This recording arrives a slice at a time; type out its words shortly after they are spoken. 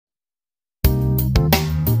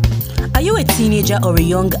Are you a teenager or a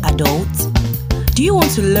young adult? Do you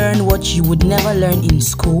want to learn what you would never learn in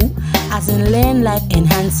school, as in learn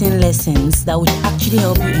life-enhancing lessons that would actually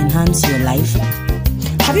help you enhance your life?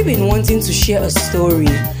 Have you been wanting to share a story,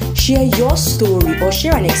 share your story, or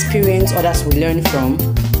share an experience others will learn from?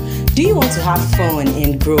 Do you want to have fun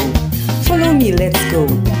and grow? Follow me, let's go.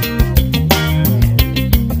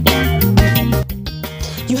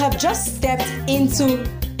 You have just stepped into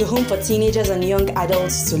the home for teenagers and young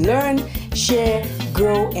adults to learn, share,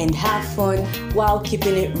 grow, and have fun while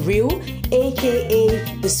keeping it real, aka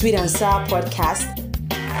the Sweet and Sour Podcast.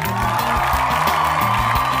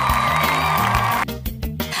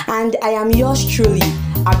 And I am yours truly,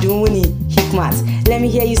 Abdulmuni Hikmat. Let me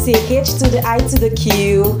hear you say H to the I to the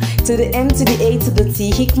Q, to the M to the A to the T,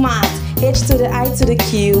 Hikmat. H to the I to the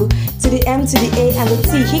Q, to the M to the A and the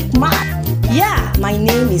T, Hikmat. Yeah, my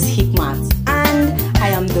name is Hikmat, and I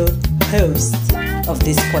am the host of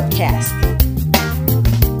this podcast.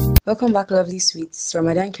 Welcome back, lovely sweets.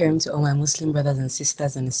 Ramadan Kareem to all my Muslim brothers and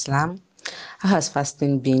sisters in Islam. How has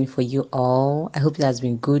fasting been for you all? I hope it has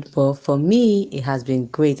been good, but for me, it has been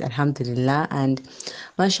great, alhamdulillah. And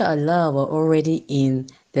mashallah, we're already in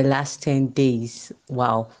the last 10 days.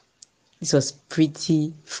 Wow, this was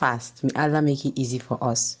pretty fast. May Allah make it easy for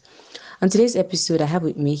us. On today's episode, I have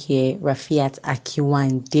with me here Rafiat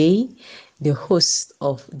Akiwande, the host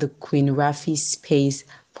of the Queen Raffy Space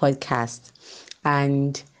podcast.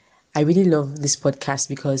 And I really love this podcast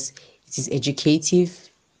because it is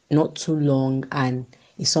educative, not too long, and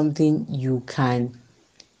it's something you can,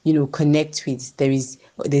 connect with. There's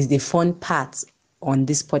the fun part on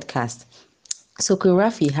this podcast. So Queen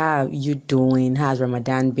Raffy, how are you doing? How's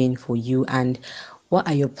Ramadan been for you? And what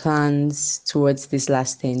are your plans towards this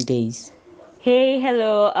last 10 days? Hey,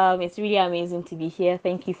 hello. It's really amazing to be here.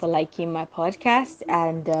 Thank you for liking my podcast.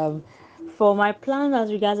 And for my plans as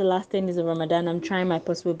regards the last 10 days of Ramadan, I'm trying my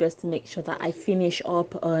possible best to make sure that I finish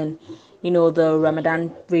up on, the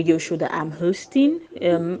Ramadan radio show that I'm hosting,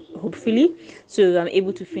 hopefully. So I'm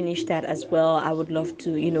able to finish that as well. I would love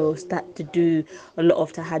to, start to do a lot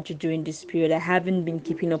of tahajjud during this period. I haven't been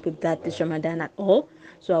keeping up with that this Ramadan at all.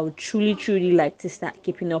 So I would truly like to start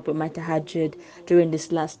keeping up with my tahajjud during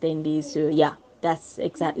this last 10 days. So yeah, that's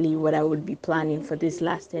exactly what I would be planning for this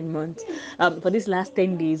last 10 months, for this last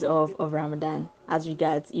 10 days of Ramadan, as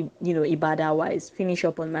regards, ibadah wise. Finish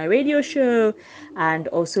up on my radio show and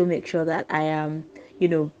also make sure that I am,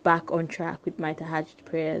 back on track with my tahajjud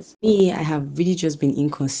prayers. Me, I have really just been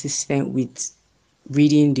inconsistent with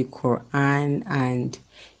reading the Quran and,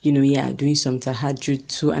 doing some tahajjud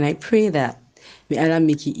too. And I pray that may Allah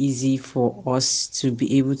make it easy for us to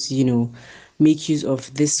be able to, make use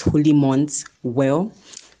of this holy month well.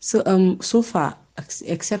 So far,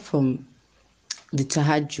 except from the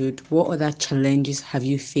tahajjud, what other challenges have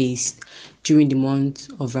you faced during the month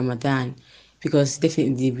of Ramadan? Because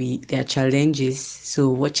definitely there are challenges. So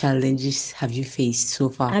what challenges have you faced so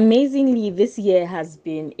far? Amazingly, this year has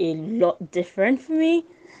been a lot different for me.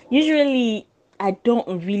 Usually, I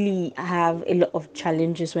don't really have a lot of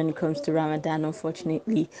challenges when it comes to Ramadan,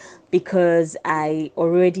 unfortunately, because I'm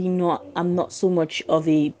not so much of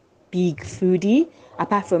a big foodie,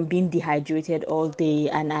 apart from being dehydrated all day,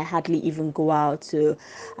 and I hardly even go out. So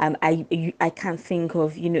I can't think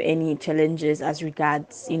of any challenges as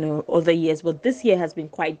regards other years, but this year has been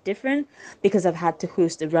quite different because I've had to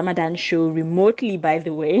host a Ramadan show remotely, by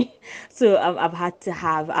the way. So I've had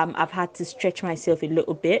to stretch myself a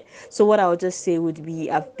little bit. So what I would just say would be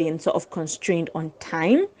I've been sort of constrained on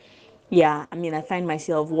time. Yeah, I mean, I find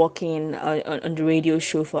myself walking on the radio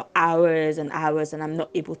show for hours and hours, and I'm not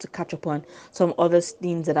able to catch up on some other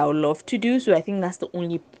things that I would love to do. So I think that's the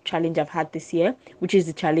only challenge I've had this year, which is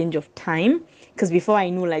the challenge of time. Because before I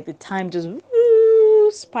knew, like, the time just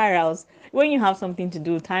spirals. When you have something to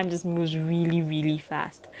do, time just moves really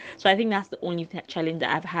fast. So I think that's the only challenge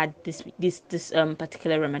that I've had this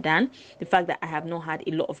particular Ramadan. The fact that I have not had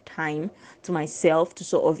a lot of time to myself to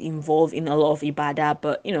sort of involve in a lot of ibadah,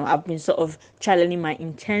 but I've been sort of channeling my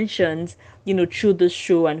intentions, through the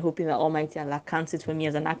show, and hoping that Almighty Allah counts it for me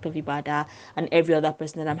as an act of ibadah and every other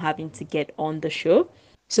person that I'm having to get on the show.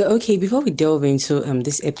 So okay, before we delve into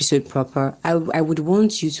this episode proper, I would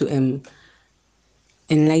want you to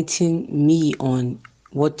enlighten me on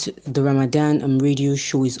what the Ramadan radio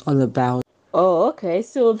show is all about. Oh, okay.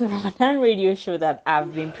 So the Ramadan radio show that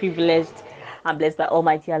I've been privileged and blessed by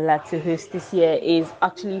Almighty Allah to host this year is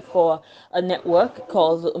actually for a network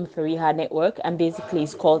called the Fariha Network, and basically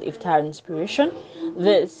it's called Iftar Inspiration.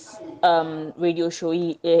 This radio show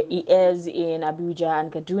it airs in Abuja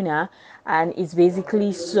and Kaduna, and it's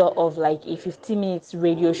basically sort of like a 15 minutes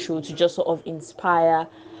radio show to just sort of inspire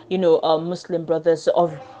Muslim brothers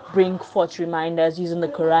of bring forth reminders using the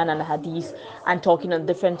Quran and the Hadith and talking on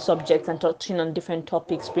different subjects and touching on different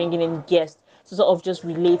topics, bringing in guests to sort of just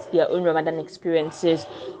relate their own Ramadan experiences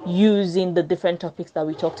using the different topics that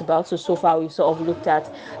we talked about. So far we've sort of looked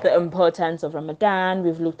at the importance of Ramadan,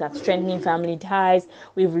 we've looked at strengthening family ties,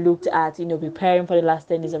 we've looked at, preparing for the last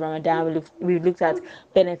 10 days of Ramadan, we've looked at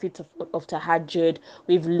benefits of Tahajjud,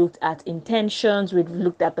 we've looked at intentions, we've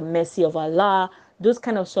looked at the mercy of Allah, those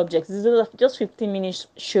kind of subjects. This is just 15 minutes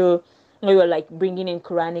show we were like bringing in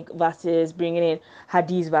Quranic verses, bringing in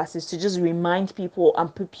Hadith verses to just remind people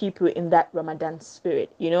and put people in that Ramadan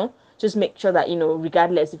spirit. Just make sure that,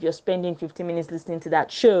 regardless if you're spending 15 minutes listening to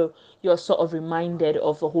that show, you're sort of reminded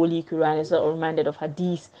of the Holy Quran, you're sort of reminded of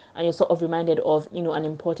Hadith, and you're sort of reminded of, an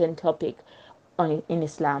important topic in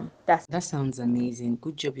Islam. That sounds amazing.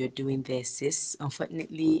 Good job you're doing there, sis.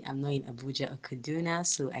 Unfortunately, I'm not in Abuja or Kaduna,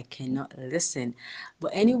 so I cannot listen. But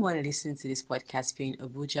anyone listening to this podcast, if you're in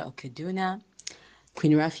Abuja or Kaduna,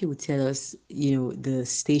 Queen Raffy will tell us, the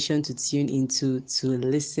station to tune into to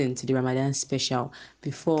listen to the Ramadan special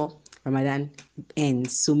before Ramadan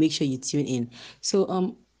ends. So make sure you tune in.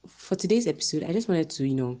 So for today's episode, I just wanted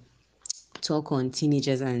to, talk on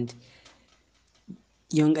teenagers and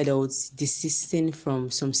young adults desisting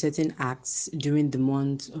from some certain acts during the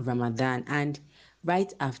month of Ramadan, and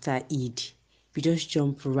right after Eid, we just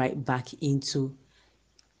jump right back into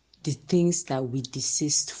the things that we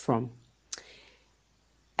desist from.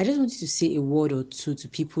 I just wanted to say a word or two to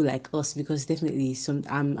people like us, because definitely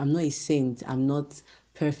I'm not a saint, I'm not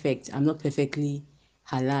perfect, I'm not perfectly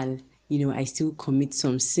halal. I still commit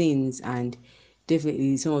some sins, and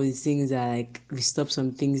definitely some of these things are like we stop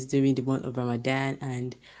some things during the month of Ramadan,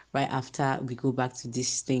 and right after we go back to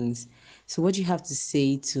these things. So what do you have to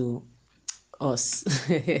say to us?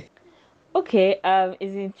 Okay,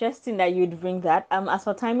 it's interesting that you'd bring that. As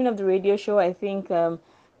for timing of the radio show, I think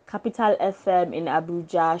Capital FM in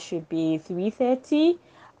Abuja should be 3:30,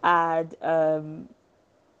 and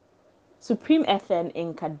Supreme FM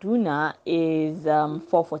in Kaduna is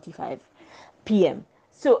 4:45 p.m.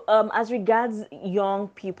 So, as regards young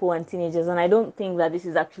people and teenagers, and I don't think that this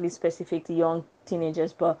is actually specific to young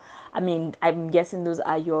teenagers, but I mean, I'm guessing those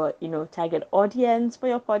are your, target audience for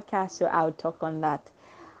your podcast, so I would talk on that.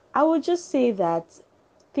 I would just say that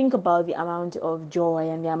think about the amount of joy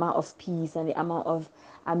and the amount of peace and the amount of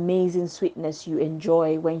amazing sweetness you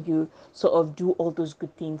enjoy when you sort of do all those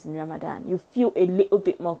good things in Ramadan. You feel a little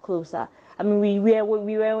bit more closer. I mean, we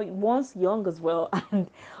were once young as well, and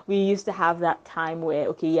we used to have that time where,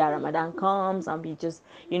 okay, yeah, Ramadan comes and we just,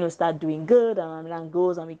 start doing good, and Ramadan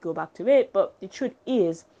goes and we go back to it. But the truth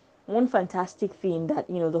is, one fantastic thing that,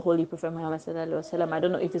 the Holy Prophet Muhammad sallallahu alaihi wasallam, I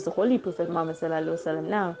don't know if it's the Holy Prophet Muhammad sallallahu alaihi wasallam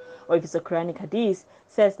now, or if it's a Quranic hadith,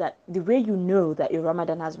 says that the way you know that your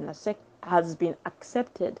Ramadan has been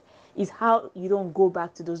accepted is how you don't go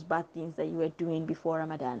back to those bad things that you were doing before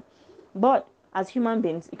Ramadan. But as human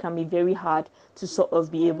beings, it can be very hard to sort of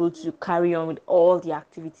be able to carry on with all the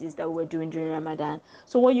activities that we're doing during Ramadan.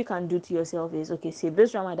 So what you can do to yourself is, okay, say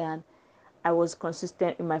this Ramadan, I was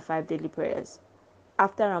consistent in my 5 daily prayers.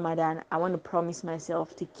 After Ramadan, I want to promise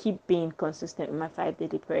myself to keep being consistent with my 5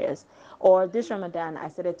 daily prayers. Or this Ramadan, I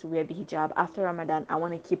started to wear the hijab. After Ramadan, I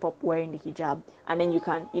want to keep up wearing the hijab. And then you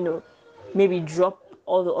can, maybe drop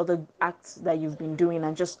all the other acts that you've been doing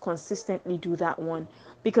and just consistently do that one.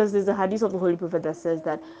 Because there's a hadith of the Holy Prophet that says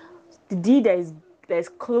that the deed that is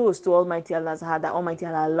close to Almighty Allah's heart, that Almighty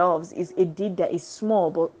Allah loves, is a deed that is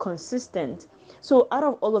small but consistent. So out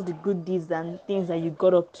of all of the good deeds and things that you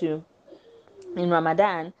got up to in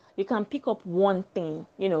Ramadan, you can pick up one thing,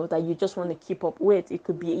 that you just want to keep up with. It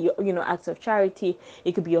could be your, acts of charity.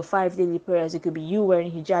 It could be your 5 daily prayers. It could be you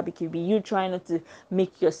wearing hijab. It could be you trying not to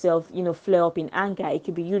make yourself, flare up in anger. It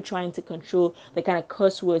could be you trying to control the kind of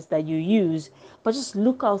curse words that you use. But just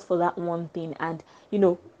look out for that one thing, and,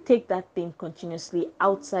 take that thing continuously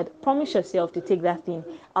outside. Promise yourself to take that thing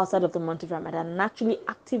outside of the month of Ramadan, and actually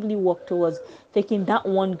actively work towards taking that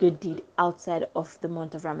one good deed outside of the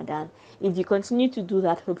month of Ramadan. If you continue to do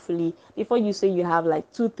that, hopefully before you say you have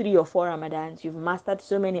like 2, 3, or 4 Ramadans, you've mastered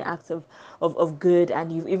so many acts of good,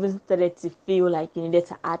 and you've even started to feel like you needed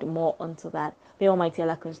to add more onto that. May Almighty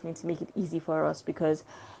Allah continue to make it easy for us, because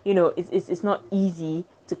it's not easy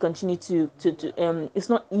to continue to it's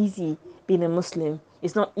not easy being a Muslim.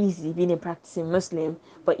 It's not easy being a practicing Muslim,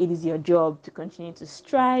 but it is your job to continue to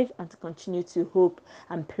strive and to continue to hope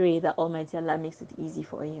and pray that Almighty Allah makes it easy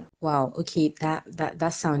for you. Wow, okay,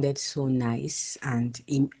 that sounded so nice, and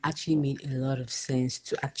it actually made a lot of sense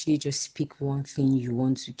to actually just pick one thing you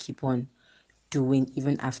want to keep on doing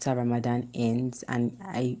even after Ramadan ends. And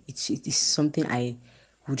it is something I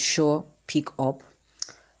would sure pick up.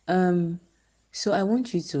 Um, so I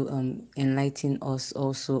want you to enlighten us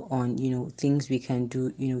also on things we can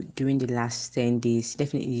do during the last 10 days.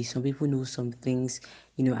 Definitely, some people know some things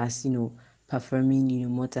as performing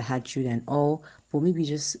more tahajjud and all, but maybe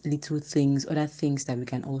just little things, other things that we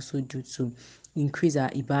can also do to increase our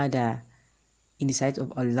ibadah in the sight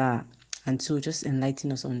of Allah. And so just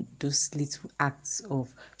enlighten us on those little acts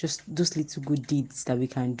of just those little good deeds that we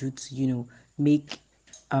can do to, make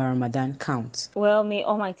our Ramadan count. Well, may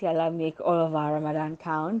Almighty Allah make all of our Ramadan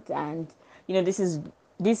count, and this is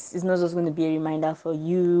not just going to be a reminder for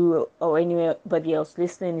you or anybody else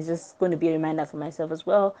listening. It's just going to be a reminder for myself as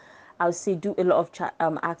well. I would say do a lot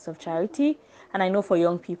of acts of charity, and I know for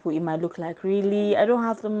young people it might look like, really, I don't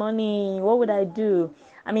have the money. What would I do?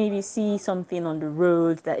 I mean, if you see something on the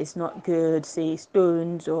road that is not good, say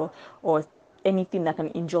stones or anything that can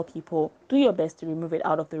injure people, do your best to remove it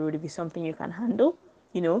out of the road if it's something you can handle.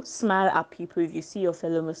 Smile at people. If you see your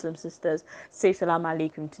fellow Muslim sisters, say salam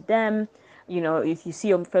alaikum to them. If you see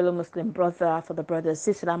your fellow Muslim brother, for the brothers,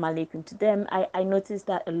 say salam alaikum to them. I noticed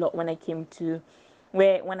that a lot when I came to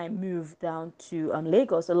when I moved down to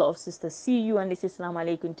Lagos. A lot of sisters see you and they say salam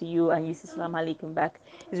alaikum to you, and you say salam alaikum back.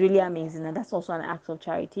 It's really amazing, and that's also an act of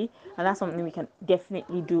charity, and that's something we can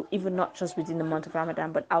definitely do, even not just within the month of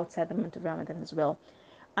Ramadan, but outside the month of Ramadan as well.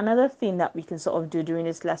 Another thing that we can sort of do during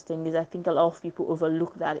this last thing is, I think a lot of people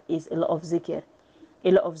overlook, that is a lot of zikr.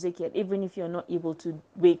 A lot of zikr. Even if you're not able to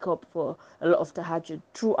wake up for a lot of tahajjud,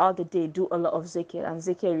 throughout the day, do a lot of zikr. And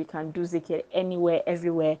zikr, you can do zikr anywhere,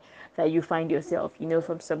 everywhere that you find yourself.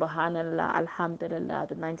 From Subhanallah, Alhamdulillah,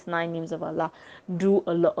 the 99 names of Allah. Do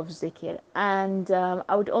a lot of zikr. And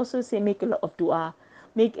I would also say make a lot of dua.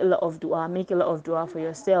 Make a lot of dua. Make a lot of dua for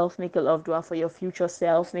yourself. Make a lot of dua for your future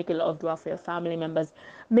self. Make a lot of dua for your family members.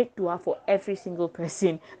 Make dua for every single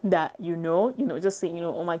person that you know. Just say,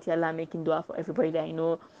 Almighty Allah, making dua for everybody that I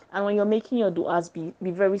know. And when you're making your duas, be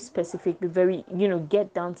very specific. Be very,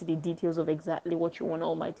 get down to the details of exactly what you want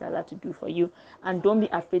Almighty Allah to do for you. And don't be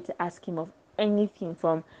afraid to ask Him of anything,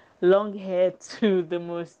 from long hair to the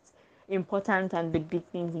most important and big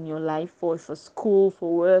things in your life, for school,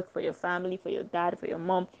 for work, for your family, for your dad, for your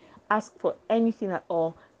mom. Ask for anything at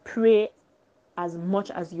all. Pray as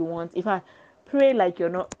much as you want. If I pray like you're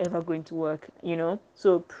not ever going to work,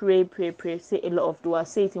 so pray, pray, pray. Say a lot of dua.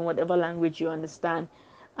 Say it in whatever language you understand,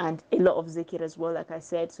 and a lot of zikr as well. Like I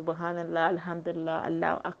said, Subhanallah, Alhamdulillah,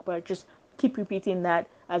 Allahu Akbar. Just keep repeating that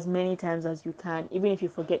as many times as you can, even if you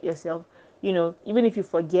forget yourself. Even if you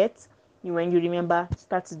forget, when you remember,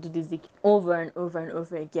 start to do this zikr over and over and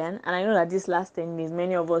over again. And I know that this last 10 days,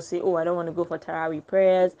 many of us say, oh, I don't want to go for Tarawih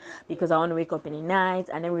prayers because I want to wake up in the night,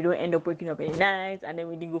 and then we don't end up waking up in the night, and then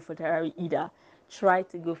we didn't go for Tarawih either. Try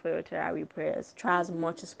to go for your Tarawih prayers. Try as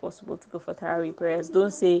much as possible to go for Tarawih prayers.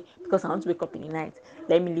 Don't say, because I want to wake up in the night,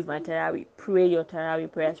 let me leave my Tarawih. Pray your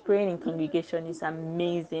Tarawih prayers. Praying in congregation is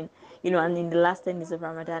amazing. And in the last 10 days of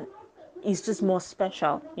Ramadan, it's just more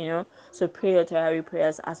special. So pray your Tarawih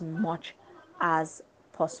prayers as much as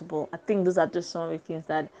possible. I think those are just some of the things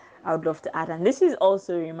that I would love to add. And this is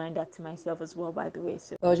also a reminder to myself as well, by the way.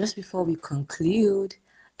 So, Well, just before we conclude,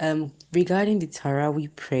 regarding the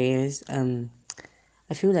Tarawih prayers,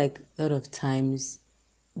 I feel like a lot of times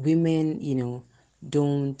women,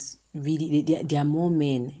 don't really, there are more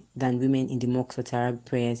men than women in the mosque for Tarawih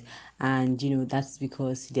prayers, and that's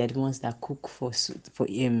because they're the ones that cook for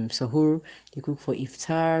sahur, they cook for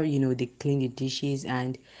iftar, they clean the dishes.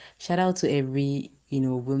 And shout out to every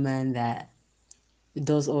woman that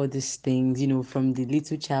does all these things, from the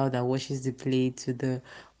little child that washes the plate to the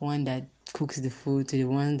one that cooks the food to the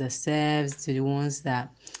one that serves to the ones that,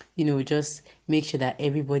 just make sure that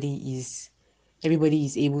everybody is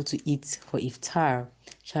able to eat for iftar.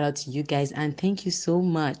 Shout out to you guys, and thank you so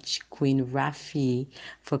much, Queen Raffy,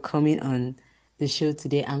 for coming on the show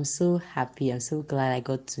today. I'm so happy. I'm so glad I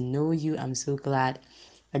got to know you. I'm so glad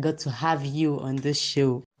I got to have you on this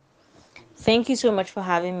show. thank you so much for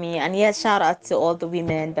having me. And yes, shout out to all the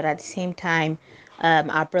women, but at the same time,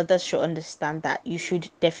 our brothers should understand that you should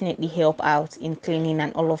definitely help out in cleaning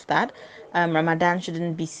and all of that. Ramadan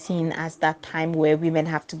shouldn't be seen as that time where women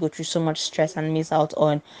have to go through so much stress and miss out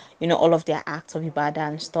on, all of their acts of ibadah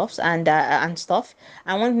and stuff and stuff.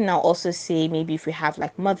 And one thing I'll also say, maybe if we have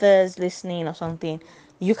like mothers listening or something,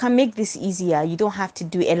 you can make this easier. You don't have to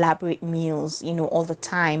do elaborate meals, all the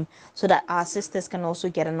time, so that our sisters can also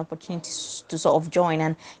get an opportunity to sort of join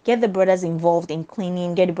and get the brothers involved in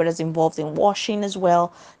cleaning, get the brothers involved in washing as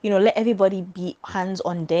well. Let everybody be hands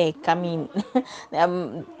on deck. I mean,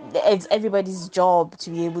 it's everybody's job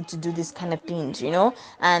to be able to do this kind of things,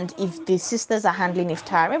 and if the sisters are handling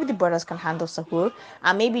iftar, maybe the brothers can handle sahur,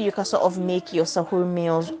 and maybe you can sort of make your sahur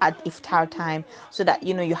meals at iftar time, so that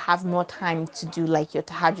you have more time to do like your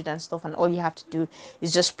tahajjud and stuff, and all you have to do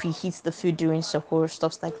is just preheat the food during sahur,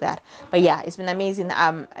 stuff like that. But yeah, it's been amazing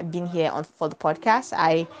being here for the podcast.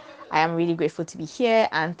 I am really grateful to be here,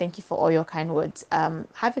 and thank you for all your kind words.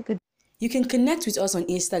 Have a good. You can connect with us on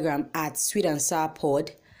Instagram at Sweet and Sour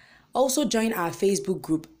Pod. Also join our Facebook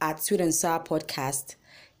group at Sweet and Sour Podcast.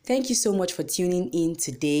 Thank you so much for tuning in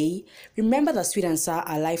today. Remember that Sweet and Sour,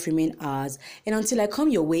 our life remain ours. And until I come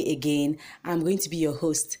your way again, I'm going to be your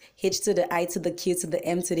host. H to the I to the Q to the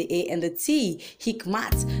M to the A and the T.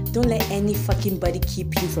 Hikmat. Don't let any fucking body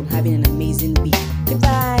keep you from having an amazing week.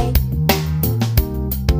 Goodbye.